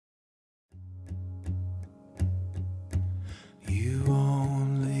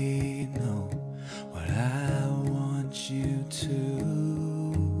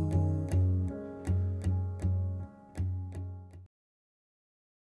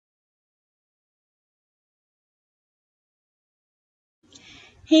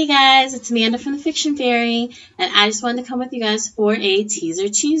Hey guys, it's Amanda from the Fiction Fairy, and I just wanted to come with you guys for a Teaser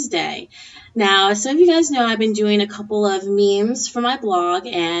Tuesday. Now, as some of you guys know, I've been doing a couple of memes for my blog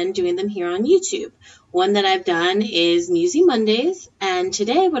and doing them here on YouTube. One that I've done is Musy Mondays, and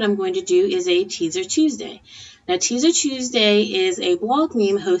today what I'm going to do is a Teaser Tuesday. Now, Teaser Tuesday is a blog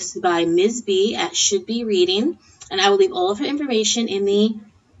meme hosted by Ms. B at Should Be Reading, and I will leave all of her information in the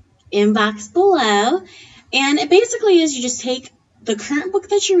inbox below. And it basically is you just take the current book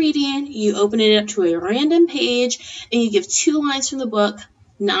that you're reading, you open it up to a random page, and you give 2 lines from the book,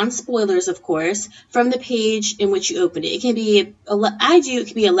 non-spoilers of course, from the page in which you opened it. It can be, it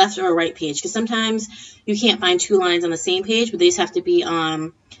can be a left or a right page, because sometimes you can't find 2 lines on the same page, but they just have to be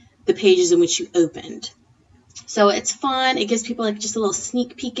on the pages in which you opened. So it's fun. It gives people like just a little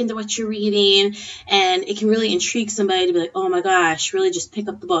sneak peek into what you're reading, and it can really intrigue somebody to be like, oh my gosh, really just pick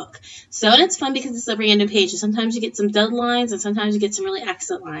up the book. So and it's fun because it's a random page. So sometimes you get some dud lines and sometimes you get some really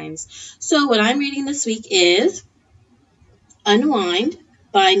excellent lines. So what I'm reading this week is Unwind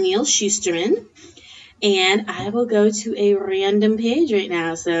by Neil Shusterman, and I will go to a random page right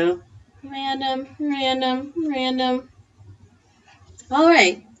now. So random. All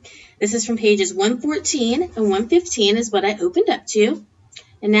right. This is from pages 114 and 115 is what I opened up to.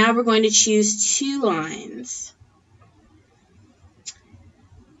 And now we're going to choose 2 lines.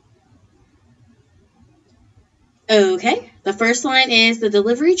 Okay, the first line is, the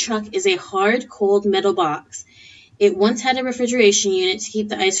delivery truck is a hard, cold metal box. It once had a refrigeration unit to keep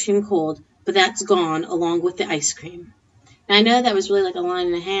the ice cream cold, but that's gone along with the ice cream. Now, I know that was really like a line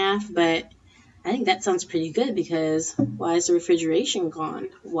and a half, but I think that sounds pretty good, because why is the refrigeration gone?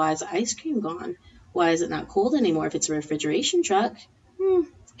 Why is the ice cream gone? Why is it not cold anymore if it's a refrigeration truck?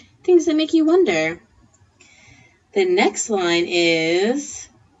 Things that make you wonder. The next line is,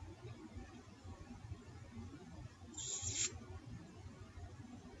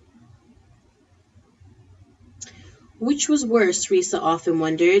 which was worse, Risa often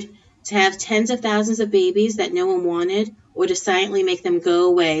wondered, to have tens of thousands of babies that no one wanted, or to silently make them go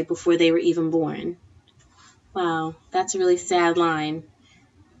away before they were even born. Wow, that's a really sad line.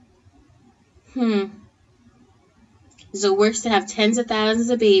 Is it worse to have tens of thousands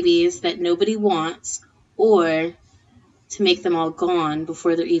of babies that nobody wants, or to make them all gone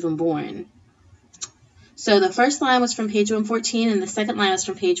before they're even born? So the first line was from page 114, and the second line was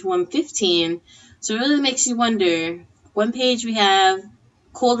from page 115. So it really makes you wonder. One page we have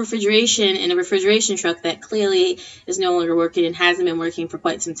cold refrigeration in a refrigeration truck that clearly is no longer working and hasn't been working for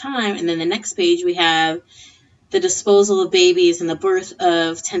quite some time. And then the next page we have the disposal of babies and the birth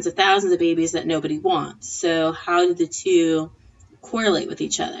of tens of thousands of babies that nobody wants. So how do the two correlate with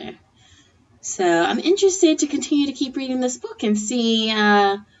each other? So I'm interested to continue to keep reading this book and see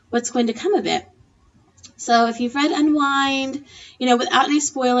what's going to come of it. So if you've read Unwind, without any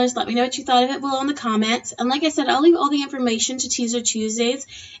spoilers, let me know what you thought of it below in the comments. And like I said, I'll leave all the information to Teaser Tuesdays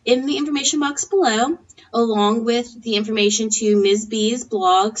in the information box below, along with the information to Ms. B's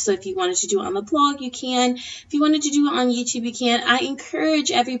blog. So if you wanted to do it on the blog, you can. If you wanted to do it on YouTube, you can. I encourage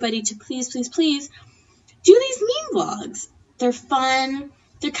everybody to please do these meme vlogs. They're fun.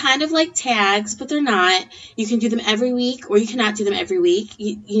 They're kind of like tags, but they're not. You can do them every week, or you cannot do them every week.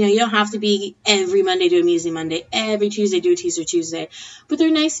 You don't have to be every Monday do a Musy Monday, every Tuesday do a Teaser Tuesday. But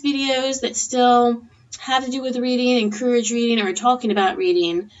they're nice videos that still have to do with reading, encourage reading, or talking about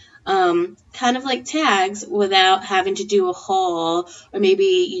reading. Kind of like tags without having to do a haul, or maybe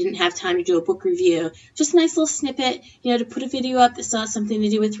you didn't have time to do a book review. Just a nice little snippet, to put a video up that still has something to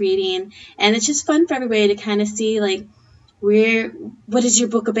do with reading. And it's just fun for everybody to kind of see, like, what is your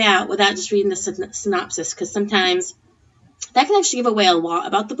book about without just reading the synopsis, because sometimes that can actually give away a lot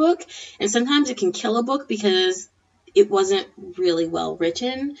about the book, and sometimes it can kill a book because it wasn't really well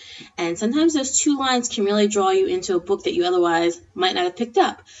written, and sometimes those 2 lines can really draw you into a book that you otherwise might not have picked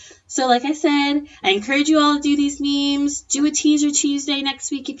up. So like I said, I encourage you all to do these memes. Do a Teaser Tuesday next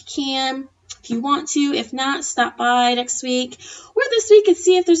week if you can. If you want to. If not, stop by next week or this week and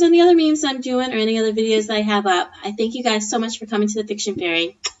see if there's any other memes I'm doing or any other videos that I have up. I thank you guys so much for coming to the Fiction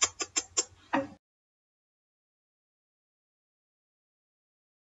Fairy.